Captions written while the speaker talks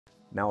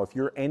Now, if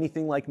you're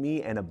anything like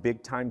me and a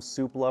big time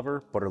soup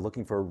lover, but are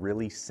looking for a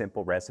really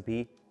simple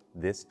recipe,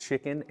 this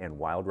chicken and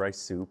wild rice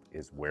soup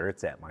is where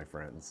it's at, my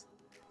friends.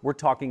 We're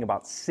talking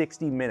about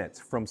 60 minutes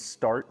from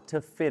start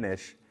to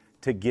finish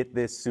to get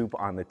this soup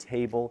on the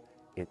table.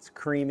 It's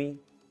creamy,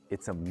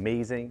 it's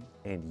amazing,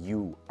 and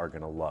you are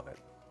gonna love it.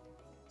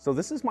 So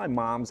this is my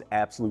mom's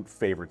absolute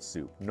favorite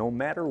soup. No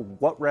matter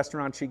what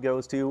restaurant she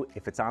goes to,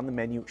 if it's on the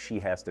menu, she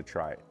has to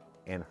try it.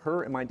 And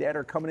her and my dad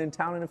are coming in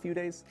town in a few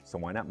days, so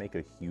why not make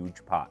a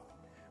huge pot?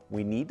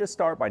 We need to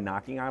start by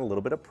knocking out a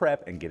little bit of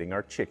prep and getting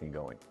our chicken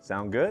going.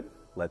 Sound good?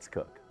 Let's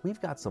cook.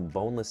 We've got some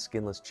boneless,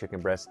 skinless chicken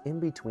breasts in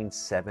between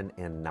 7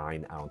 and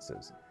 9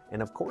 ounces.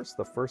 And of course,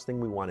 the first thing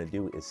we want to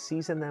do is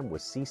season them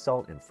with sea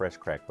salt and fresh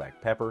cracked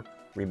black pepper.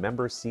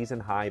 Remember, season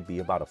high, be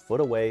about a foot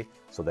away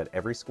so that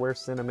every square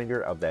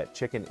centimeter of that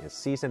chicken is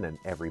seasoned and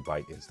every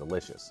bite is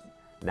delicious.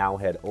 Now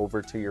head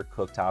over to your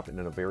cooktop, and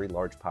in a very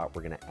large pot,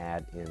 we're going to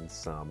add in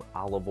some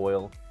olive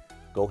oil.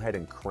 Go ahead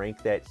and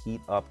crank that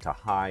heat up to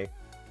high.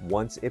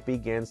 Once it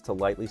begins to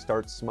lightly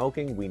start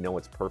smoking, we know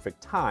it's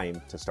perfect time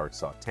to start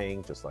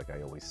sauteing, just like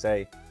I always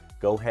say.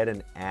 Go ahead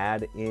and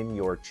add in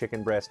your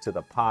chicken breast to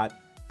the pot.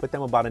 Put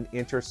them about an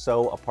inch or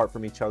so apart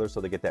from each other so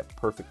they get that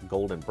perfect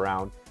golden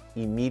brown.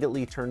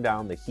 Immediately turn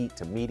down the heat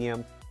to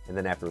medium, and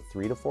then after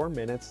 3 to 4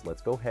 minutes,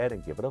 let's go ahead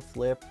and give it a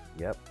flip.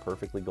 Yep,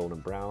 perfectly golden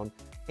brown.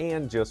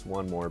 And just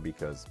one more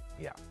because,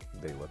 yeah,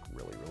 they look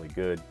really, really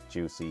good,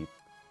 juicy,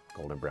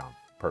 golden brown.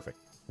 Perfect.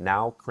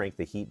 Now crank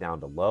the heat down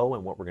to low,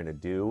 and what we're gonna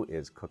do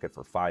is cook it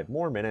for 5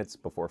 more minutes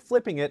before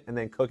flipping it and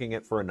then cooking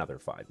it for another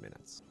 5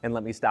 minutes. And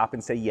let me stop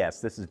and say,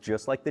 yes, this is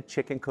just like the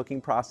chicken cooking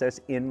process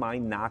in my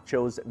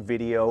nachos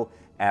video.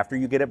 After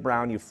you get it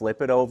brown, you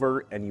flip it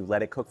over and you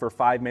let it cook for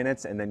 5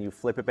 minutes, and then you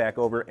flip it back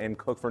over and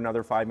cook for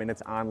another 5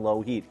 minutes on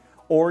low heat.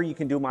 Or you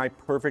can do my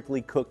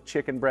perfectly cooked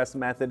chicken breast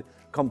method,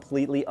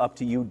 completely up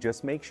to you.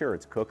 Just make sure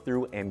it's cooked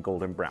through and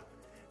golden brown.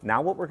 Now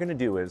what we're gonna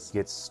do is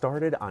get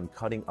started on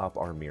cutting up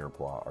our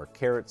mirepoix, our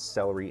carrots,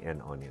 celery,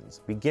 and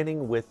onions.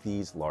 Beginning with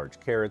these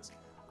large carrots,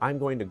 I'm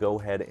going to go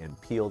ahead and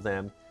peel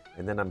them,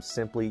 and then I'm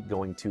simply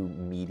going to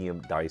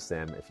medium dice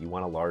them. If you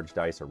want a large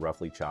dice or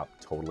roughly chopped,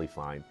 totally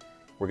fine.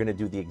 We're gonna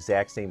do the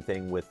exact same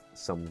thing with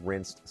some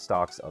rinsed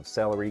stalks of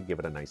celery, give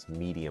it a nice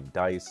medium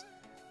dice.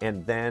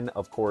 And then,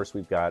 of course,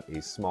 we've got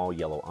a small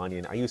yellow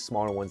onion. I use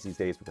smaller ones these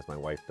days because my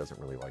wife doesn't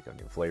really like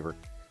onion flavor.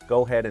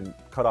 Go ahead and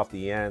cut off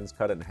the ends,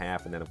 cut it in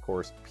half, and then of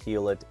course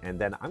peel it. And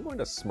then I'm going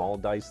to small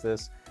dice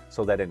this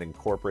so that it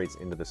incorporates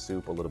into the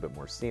soup a little bit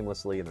more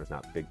seamlessly and there's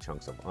not big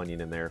chunks of onion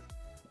in there.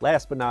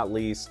 Last but not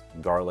least,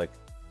 garlic.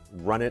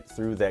 Run it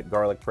through that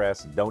garlic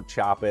press. Don't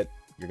chop it.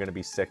 You're gonna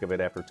be sick of it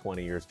after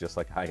 20 years, just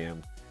like I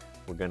am.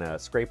 We're gonna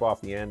scrape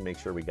off the end, make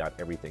sure we got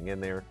everything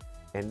in there.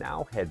 And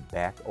now head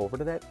back over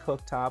to that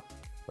cooktop.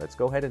 Let's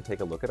go ahead and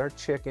take a look at our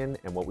chicken.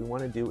 And what we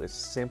wanna do is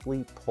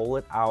simply pull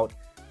it out.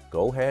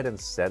 Go ahead and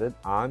set it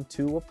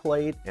onto a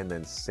plate and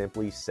then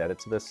simply set it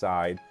to the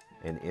side.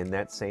 And in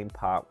that same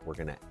pot, we're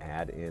gonna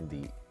add in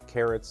the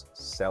carrots,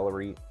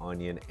 celery,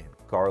 onion, and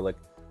garlic.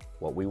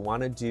 What we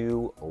wanna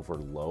do over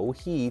low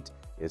heat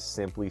is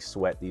simply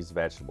sweat these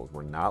vegetables.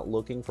 We're not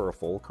looking for a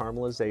full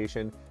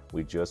caramelization.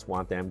 We just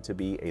want them to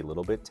be a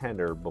little bit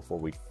tender before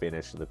we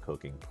finish the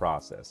cooking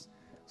process.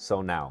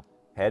 So now,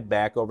 head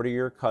back over to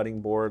your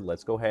cutting board.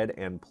 Let's go ahead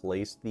and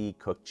place the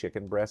cooked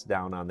chicken breast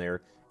down on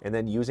there. And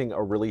then using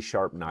a really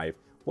sharp knife,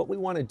 what we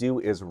want to do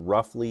is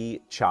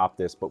roughly chop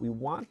this, but we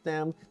want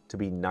them to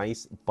be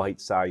nice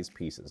bite-sized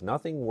pieces.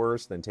 Nothing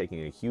worse than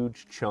taking a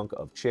huge chunk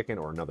of chicken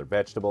or another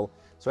vegetable.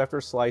 So after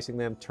slicing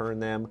them, turn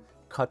them,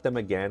 cut them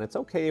again. It's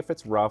okay if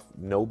it's rough,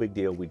 no big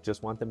deal. We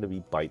just want them to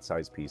be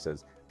bite-sized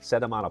pieces.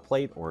 Set them on a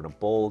plate or in a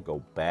bowl,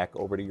 go back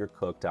over to your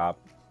cooktop.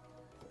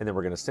 And then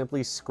we're gonna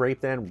simply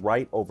scrape them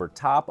right over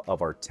top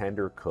of our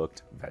tender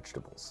cooked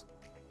vegetables.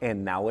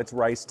 And now it's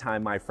rice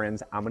time, my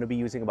friends. I'm gonna be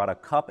using about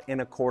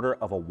 1.25 cups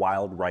of a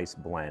wild rice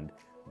blend.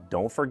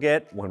 Don't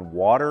forget, when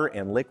water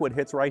and liquid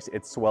hits rice,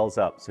 it swells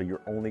up, so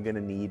you're only gonna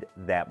need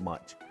that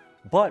much.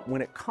 But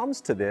when it comes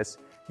to this,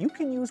 you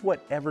can use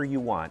whatever you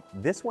want.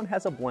 This one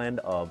has a blend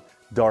of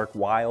dark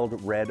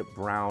wild, red,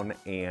 brown,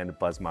 and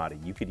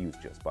basmati. You could use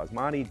just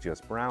basmati,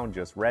 just brown,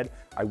 just red.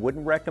 I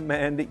wouldn't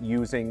recommend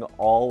using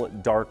all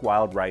dark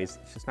wild rice.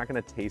 It's just not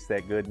gonna taste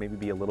that good, maybe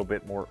be a little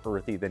bit more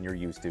earthy than you're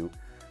used to.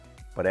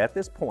 But at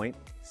this point,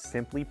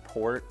 simply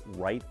pour it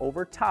right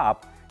over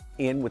top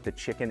in with the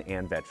chicken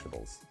and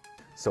vegetables.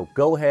 So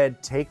go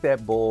ahead, take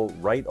that bowl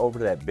right over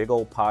to that big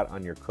old pot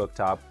on your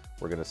cooktop.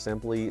 We're gonna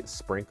simply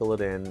sprinkle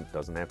it in.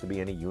 Doesn't have to be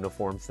any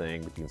uniform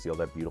thing, but you can see all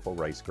that beautiful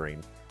rice grain.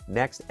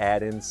 Next,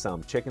 add in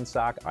some chicken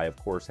stock. I, of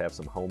course, have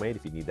some homemade.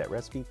 If you need that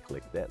recipe,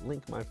 click that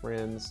link, my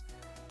friends.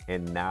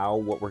 And now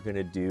what we're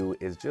gonna do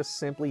is just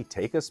simply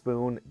take a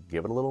spoon,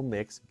 give it a little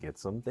mix, get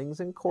some things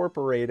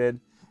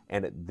incorporated.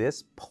 And at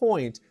this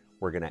point,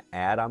 we're gonna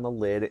add on the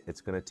lid.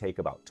 It's gonna take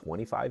about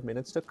 25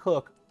 minutes to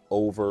cook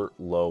over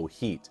low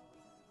heat.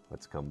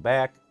 Let's come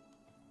back,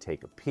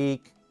 take a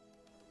peek,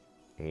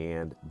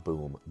 and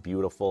boom,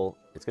 beautiful.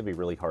 It's gonna be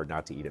really hard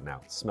not to eat it now.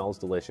 It smells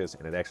delicious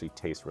and it actually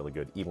tastes really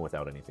good even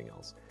without anything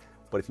else.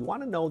 But if you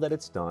want to know that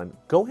it's done,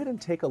 go ahead and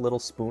take a little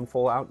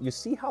spoonful out. You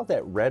see how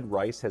that red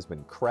rice has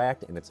been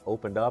cracked and it's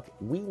opened up?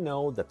 We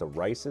know that the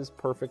rice is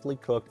perfectly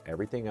cooked,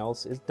 everything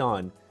else is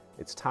done.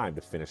 It's time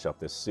to finish up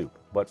this soup.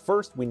 But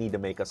first we need to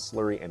make a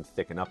slurry and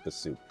thicken up the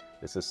soup.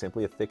 This is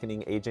simply a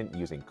thickening agent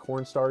using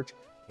cornstarch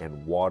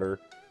and water.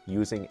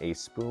 Using a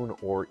spoon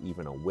or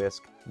even a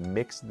whisk,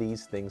 mix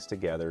these things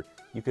together.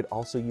 You could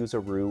also use a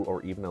roux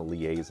or even a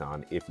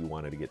liaison if you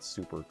wanted to get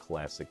super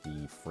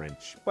classic-y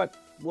French, but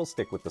we'll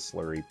stick with the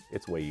slurry.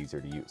 It's way easier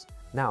to use.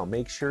 Now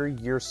make sure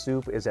your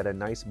soup is at a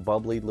nice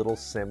bubbly little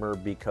simmer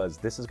because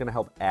this is going to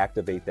help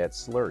activate that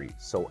slurry.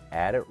 So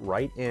add it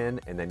right in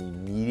and then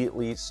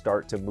immediately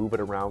start to move it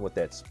around with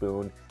that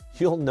spoon.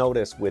 You'll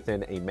notice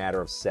within a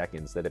matter of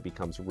seconds that it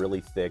becomes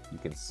really thick. You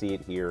can see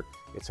it here.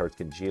 It starts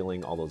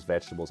congealing. All those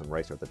vegetables and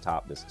rice are at the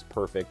top. This is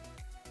perfect.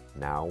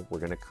 Now we're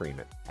gonna cream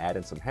it. Add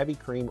in some heavy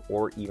cream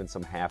or even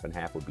some half and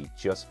half would be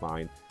just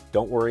fine.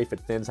 Don't worry if it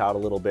thins out a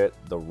little bit.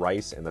 The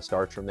rice and the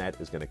starch from that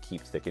is gonna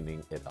keep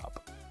thickening it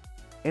up.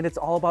 And it's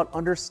all about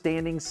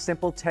understanding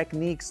simple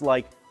techniques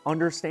like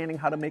understanding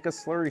how to make a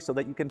slurry so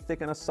that you can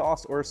thicken a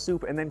sauce or a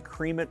soup and then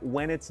cream it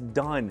when it's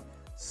done.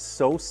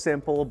 So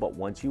simple, but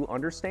once you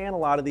understand a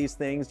lot of these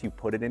things, you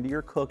put it into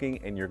your cooking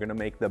and you're gonna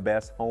make the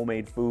best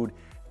homemade food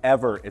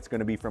ever. It's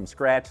gonna be from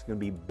scratch. It's gonna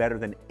be better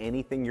than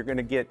anything you're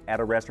gonna get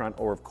at a restaurant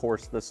or of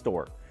course the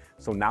store.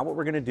 So now what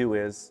we're gonna do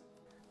is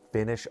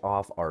finish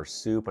off our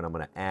soup and I'm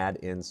gonna add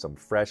in some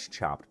fresh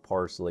chopped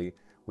parsley.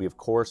 We of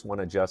course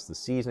wanna adjust the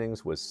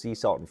seasonings with sea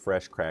salt and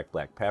fresh cracked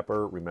black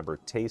pepper. Remember,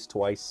 taste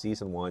twice,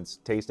 season once.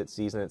 Taste it,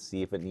 season it,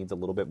 see if it needs a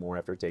little bit more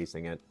after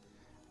tasting it.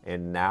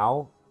 And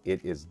now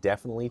it is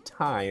definitely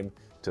time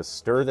to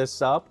stir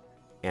this up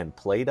and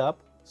plate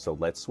up, so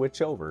let's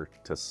switch over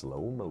to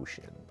slow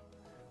motion.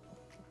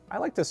 I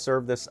like to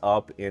serve this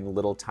up in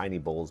little tiny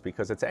bowls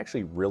because it's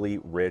actually really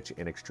rich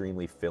and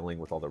extremely filling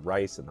with all the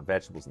rice and the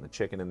vegetables and the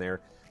chicken in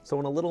there. So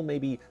in a little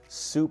maybe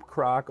soup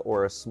crock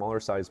or a smaller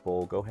size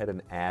bowl, go ahead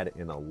and add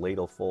in a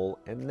ladleful,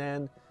 and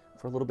then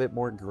for a little bit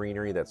more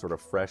greenery, that sort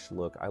of fresh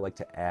look, I like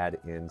to add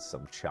in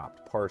some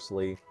chopped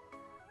parsley.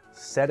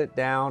 Set it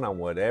down on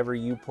whatever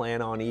you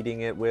plan on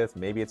eating it with.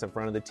 Maybe it's in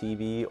front of the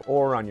TV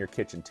or on your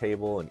kitchen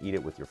table and eat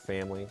it with your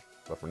family.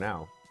 But for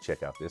now,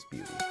 check out this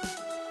beauty.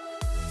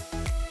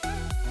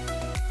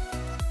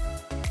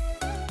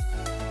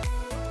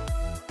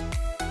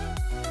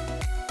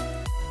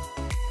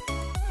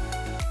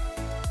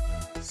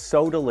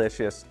 So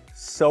delicious,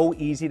 so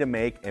easy to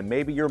make, and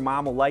maybe your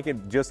mom will like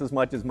it just as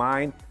much as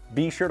mine.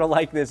 Be sure to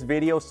like this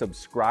video,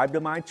 subscribe to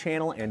my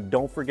channel, and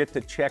don't forget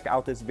to check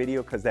out this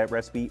video because that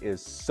recipe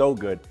is so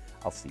good.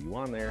 I'll see you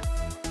on there.